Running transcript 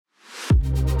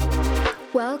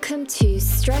Welcome to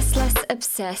Stress Less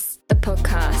Obsessed, the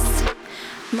podcast.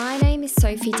 My name is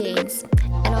Sophie Deans,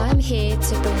 and I'm here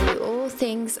to bring you all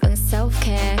things on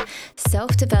self-care,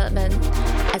 self-development,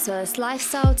 as well as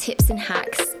lifestyle tips and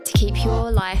hacks to keep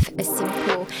your life as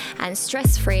simple and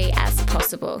stress-free as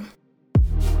possible.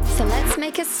 So let's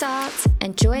make a start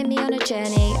and join me on a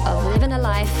journey of living a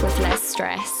life with less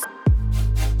stress.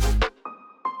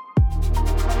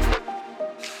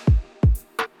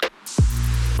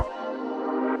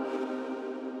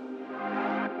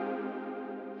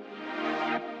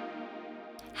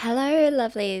 Hello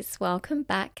lovelies, welcome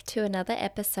back to another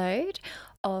episode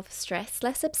of Stress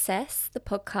Less Obsessed, the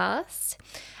podcast.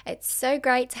 It's so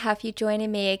great to have you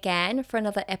joining me again for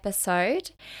another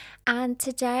episode, and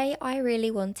today I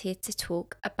really wanted to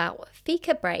talk about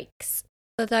FIKA breaks.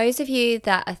 For those of you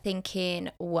that are thinking,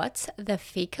 what's the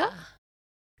FIKA?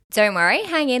 Don't worry,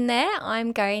 hang in there.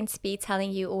 I'm going to be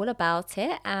telling you all about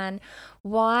it and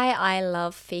why I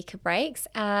love FIKA breaks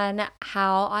and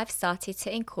how I've started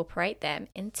to incorporate them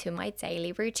into my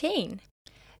daily routine.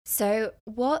 So,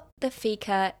 what the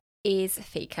FIKA is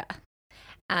FIKA,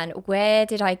 and where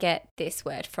did I get this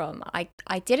word from?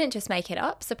 I didn't just make it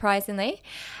up, surprisingly.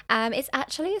 It's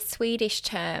actually a Swedish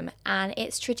term, and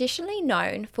it's traditionally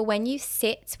known for when you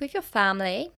sit with your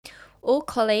family or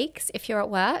colleagues if you're at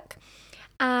work,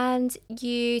 and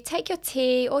you take your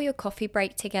tea or your coffee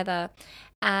break together,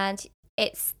 and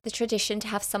it's the tradition to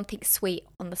have something sweet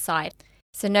on the side.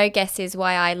 So no guesses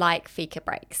why I like FIKA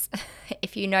breaks.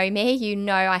 If you know me, you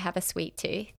know I have a sweet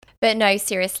tooth. But no,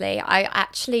 seriously, I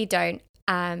actually don't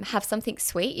have something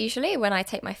sweet usually when I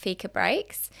take my FIKA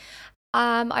breaks.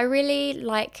 I really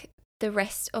like the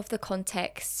rest of the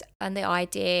context and the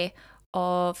idea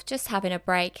of just having a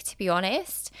break, to be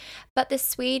honest. But the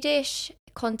Swedish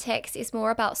context is more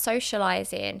about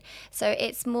socializing. So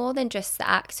it's more than just the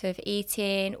act of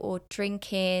eating or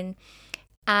drinking.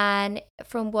 And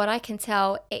from what I can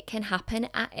tell, it can happen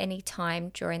at any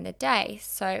time during the day.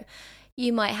 So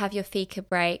you might have your FIKA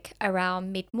break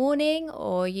around mid-morning,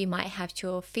 or you might have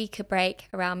your FIKA break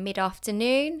around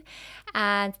mid-afternoon.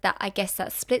 And that, I guess,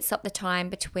 that splits up the time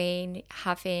between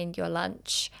having your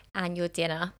lunch and your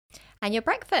dinner and your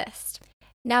breakfast.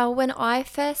 Now, when I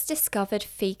first discovered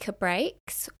FIKA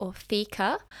breaks, or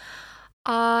FIKA,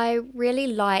 I really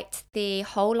liked the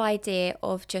whole idea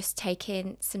of just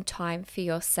taking some time for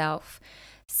yourself.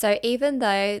 So even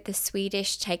though the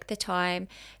Swedish take the time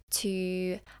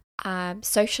to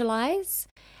socialize,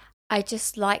 I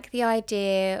just like the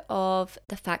idea of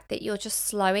the fact that you're just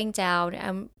slowing down,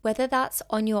 and whether that's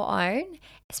on your own,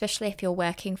 especially if you're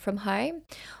working from home,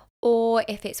 or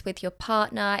if it's with your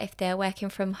partner, if they're working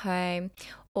from home,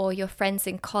 or your friends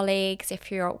and colleagues,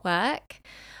 if you're at work.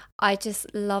 I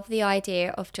just love the idea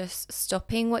of just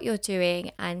stopping what you're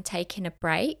doing and taking a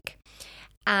break.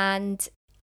 And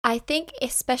I think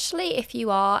especially if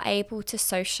you are able to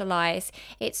socialize,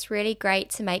 it's really great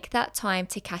to make that time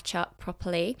to catch up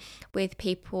properly with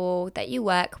people that you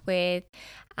work with,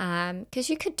 because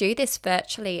you could do this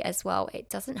virtually as well. It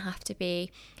doesn't have to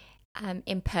be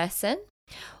in person.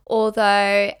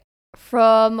 Although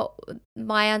from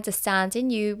my understanding,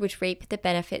 you would reap the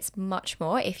benefits much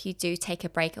more if you do take a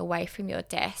break away from your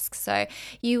desk. So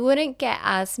you wouldn't get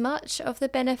as much of the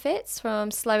benefits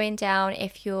from slowing down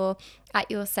if you're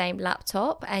at your same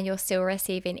laptop and you're still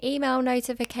receiving email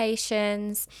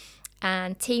notifications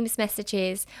and Teams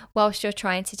messages whilst you're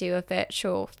trying to do a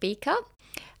virtual FIKA.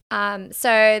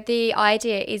 So the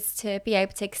idea is to be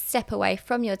able to step away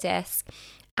from your desk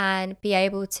and be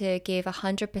able to give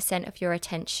 100% of your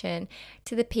attention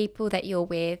to the people that you're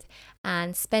with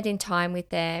and spending time with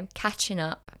them, catching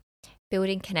up,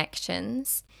 building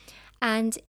connections.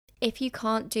 And if you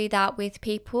can't do that with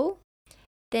people,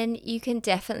 then you can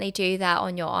definitely do that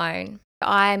on your own.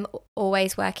 I'm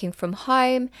always working from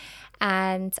home,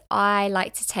 and I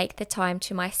like to take the time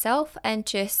to myself and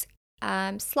just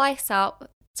slice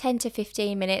up 10 to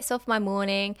 15 minutes of my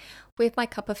morning with my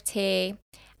cup of tea,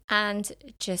 and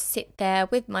just sit there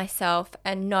with myself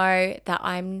and know that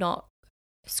I'm not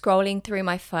scrolling through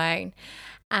my phone,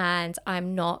 and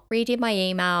I'm not reading my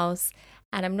emails,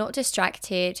 and I'm not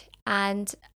distracted.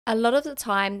 And a lot of the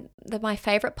time, my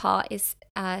favorite part is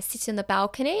sitting on the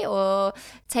balcony or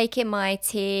taking my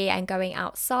tea and going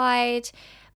outside,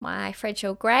 my French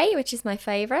Earl Grey, which is my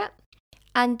favorite,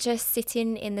 and just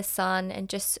sitting in the sun and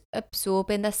just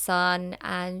absorbing the sun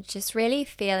and just really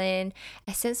feeling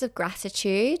a sense of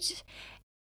gratitude.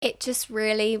 It just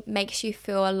really makes you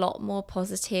feel a lot more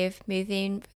positive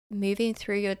moving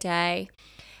through your day,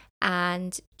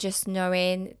 and just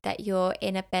knowing that you're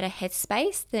in a better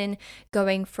headspace than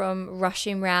going from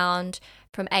rushing around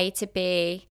from A to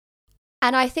B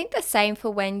And I think the same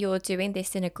for when you're doing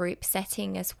this in a group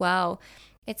setting as well.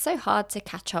 It's so hard to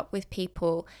catch up with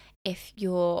people if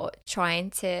you're trying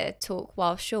to talk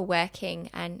whilst you're working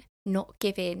and not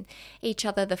giving each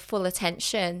other the full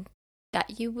attention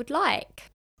that you would like.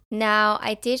 Now,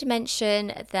 I did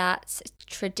mention that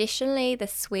traditionally the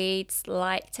Swedes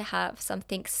like to have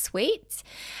something sweet,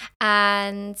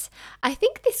 and I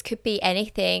think this could be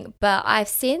anything, but I've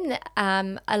seen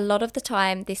a lot of the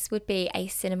time this would be a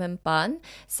cinnamon bun.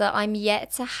 So I'm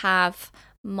yet to have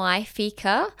my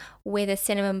fika with a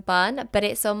cinnamon bun, but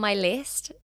it's on my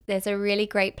list. There's a really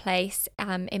great place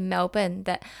in Melbourne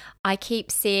that I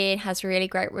keep seeing has really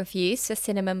great reviews for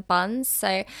cinnamon buns.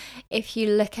 So if you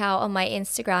look out on my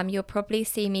Instagram, you'll probably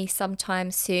see me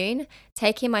sometime soon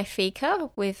taking my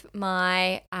fika with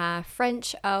my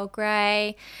French Earl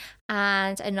Grey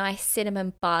and a nice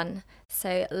cinnamon bun.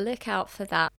 So look out for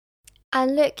that.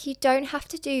 And look, you don't have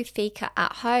to do fika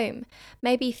at home.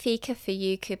 Maybe fika for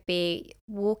you could be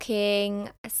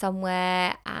walking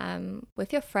somewhere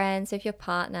with your friends, with your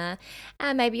partner,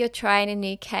 and maybe you're trying a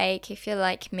new cake. If you're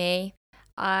like me,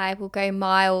 I will go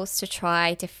miles to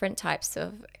try different types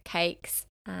of cakes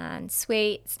and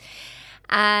sweets.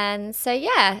 And so,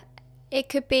 yeah, that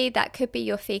could be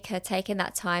your fika, taking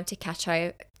that time to catch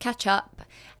up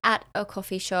at a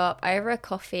coffee shop over a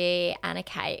coffee and a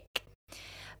cake.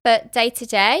 But day to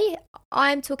day,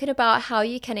 I'm talking about how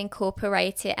you can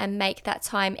incorporate it and make that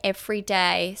time every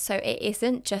day so it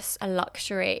isn't just a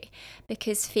luxury.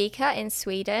 Because fika in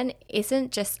Sweden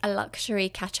isn't just a luxury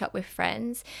catch up with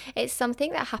friends, it's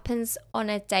something that happens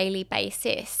on a daily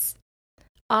basis.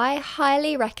 I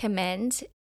highly recommend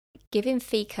giving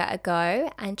fika a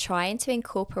go and trying to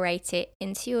incorporate it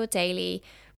into your daily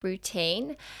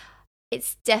routine.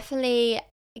 It's definitely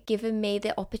given me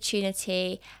the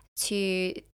opportunity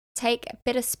to take a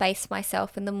bit of space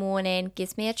myself in the morning,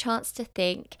 gives me a chance to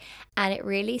think, and it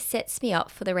really sets me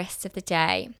up for the rest of the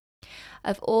day.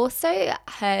 I've also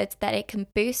heard that it can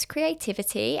boost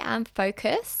creativity and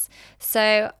focus.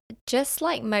 So, just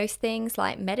like most things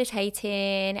like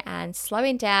meditating and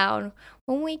slowing down,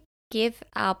 when we give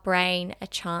our brain a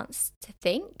chance to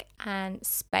think and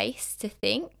space to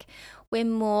think, we're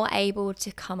more able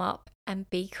to come up and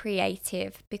be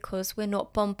creative because we're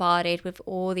not bombarded with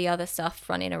all the other stuff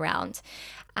running around.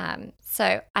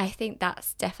 So I think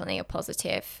that's definitely a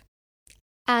positive.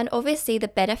 And obviously, the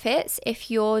benefits,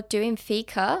 if you're doing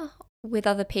fika with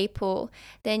other people,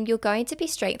 then you're going to be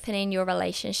strengthening your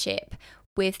relationship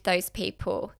with those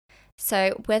people.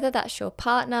 So whether that's your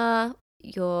partner,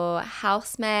 your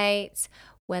housemates,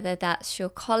 whether that's your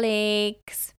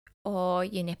colleagues, or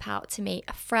you nip out to meet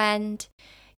a friend,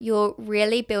 you're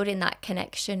really building that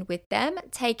connection with them,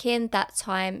 taking that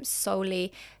time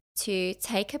solely to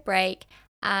take a break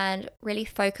and really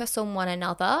focus on one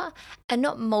another and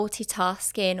not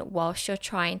multitasking whilst you're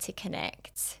trying to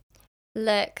connect.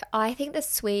 Look, I think the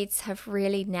Swedes have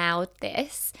really nailed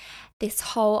this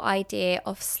whole idea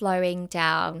of slowing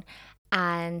down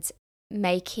and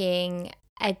making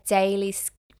a daily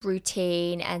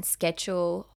routine and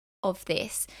schedule of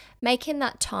this, making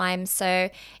that time so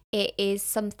it is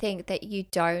something that you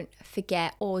don't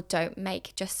forget or don't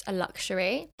make just a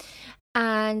luxury.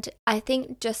 And I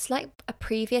think just like a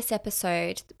previous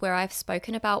episode where I've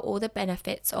spoken about all the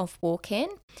benefits of walking,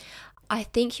 I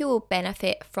think you will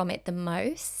benefit from it the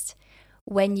most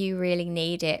when you really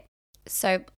need it.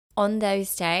 So on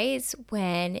those days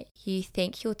when you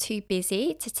think you're too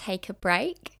busy to take a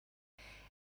break,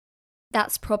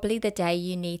 that's probably the day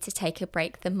you need to take a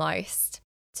break the most.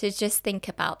 So just think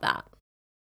about that.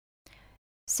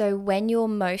 So when you're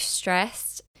most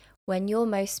stressed, when you're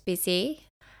most busy,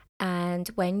 and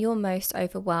when you're most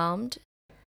overwhelmed,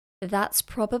 that's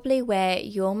probably where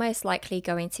you're most likely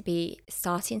going to be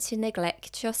starting to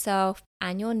neglect yourself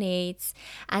and your needs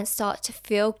and start to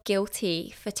feel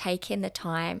guilty for taking the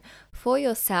time for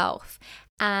yourself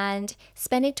and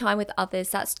spending time with others.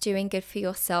 That's doing good for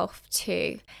yourself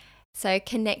too. So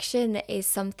connection is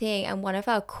something and one of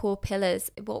our core pillars,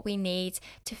 what we need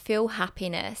to feel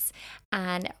happiness,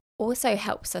 and also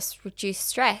helps us reduce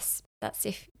stress. That's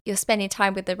if you're spending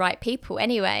time with the right people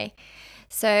anyway.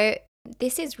 So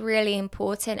this is really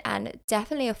important and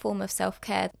definitely a form of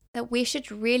self-care that we should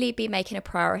really be making a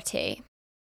priority.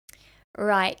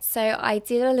 Right, so I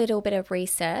did a little bit of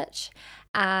research,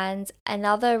 and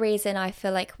another reason I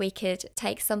feel like we could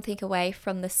take something away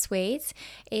from the Swedes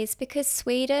is because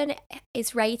Sweden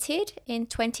is rated in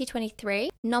 2023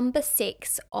 number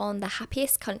 6 on the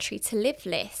happiest country to live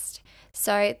list.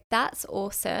 So that's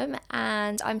awesome.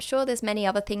 And I'm sure there's many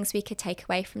other things we could take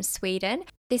away from Sweden.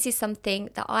 This is something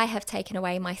that I have taken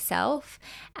away myself,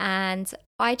 and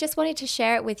I just wanted to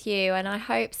share it with you. And I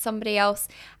hope somebody else,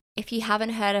 if you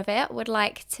haven't heard of it, would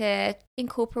like to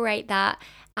incorporate that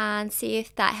and see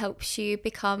if that helps you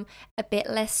become a bit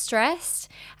less stressed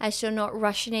as you're not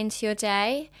rushing into your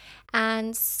day.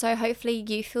 And so hopefully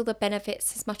you feel the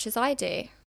benefits as much as I do.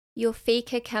 Your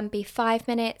FIKA can be 5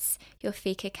 minutes, your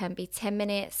FIKA can be 10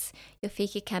 minutes, your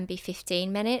FIKA can be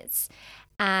 15 minutes.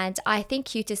 And I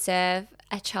think you deserve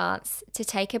a chance to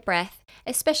take a breath,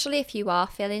 especially if you are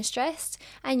feeling stressed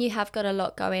and you have got a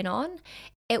lot going on.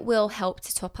 It will help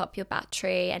to top up your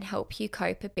battery and help you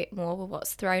cope a bit more with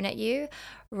what's thrown at you,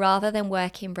 rather than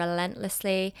working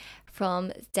relentlessly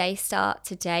from day start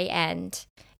to day end.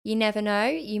 You never know,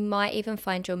 you might even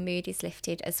find your mood is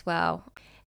lifted as well.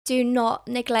 Do not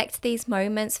neglect these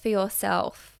moments for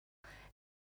yourself.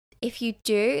 If you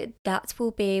do, that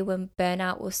will be when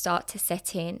burnout will start to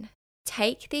set in.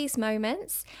 Take these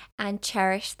moments and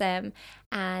cherish them,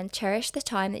 and cherish the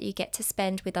time that you get to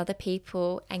spend with other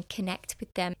people and connect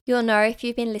with them. You'll know, if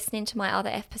you've been listening to my other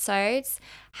episodes,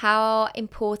 how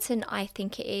important I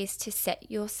think it is to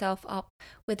set yourself up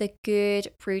with a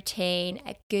good routine,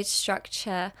 a good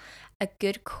structure, a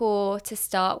good core to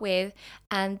start with.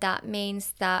 And that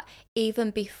means that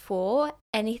even before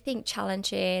anything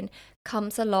challenging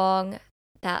comes along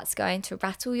that's going to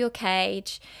rattle your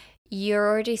cage, you're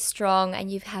already strong and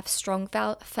you have strong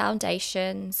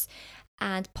foundations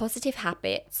and positive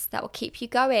habits that will keep you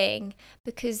going,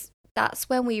 because that's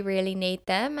when we really need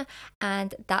them.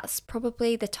 And that's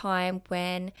probably the time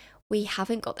when we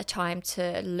haven't got the time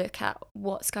to look at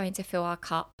what's going to fill our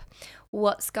cup,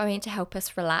 what's going to help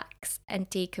us relax and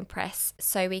decompress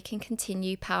so we can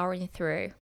continue powering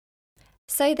through.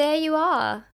 So there you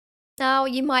are. Now,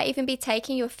 you might even be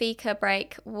taking your FIKA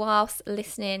break whilst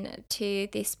listening to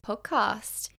this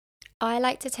podcast. I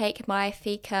like to take my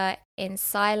FIKA in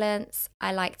silence.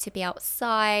 I like to be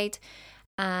outside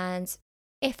and,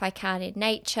 if I can, in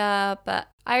nature, but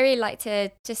I really like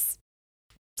to just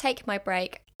take my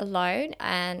break alone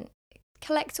and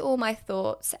collect all my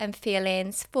thoughts and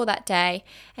feelings for that day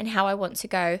and how I want to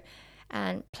go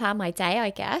and plan my day, I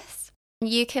guess.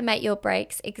 You can make your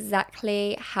breaks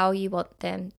exactly how you want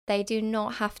them. They do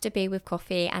not have to be with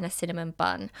coffee and a cinnamon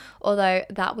bun, although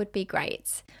that would be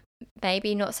great.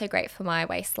 Maybe not so great for my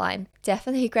waistline,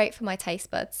 definitely great for my taste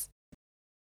buds.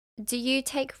 Do you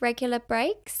take regular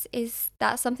breaks? Is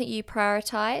that something you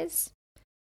prioritize?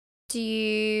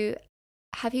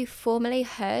 Have you formally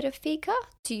heard of FIKA?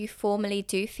 Do you formally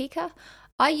do FIKA?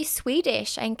 Are you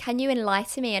Swedish, and can you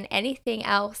enlighten me on anything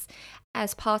else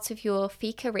as part of your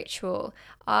FIKA ritual?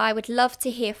 I would love to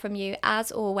hear from you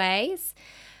as always.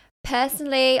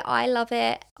 Personally, I love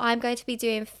it. I'm going to be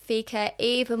doing FIKA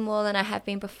even more than I have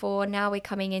been before. Now we're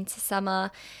coming into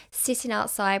summer, sitting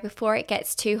outside before it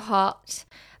gets too hot.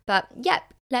 But yep,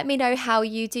 let me know how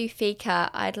you do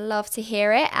FIKA. I'd love to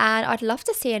hear it, and I'd love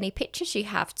to see any pictures you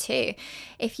have too.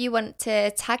 If you want to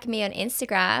tag me on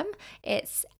Instagram,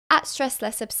 it's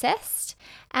 @StressLessObsessed,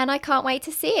 and I can't wait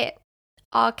to see it.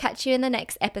 I'll catch you in the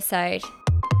next episode.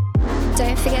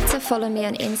 Don't forget to follow me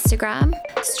on Instagram,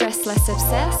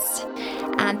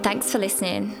 StressLessObsessed, and thanks for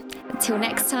listening. Until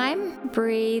next time,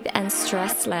 breathe and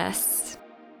stress less.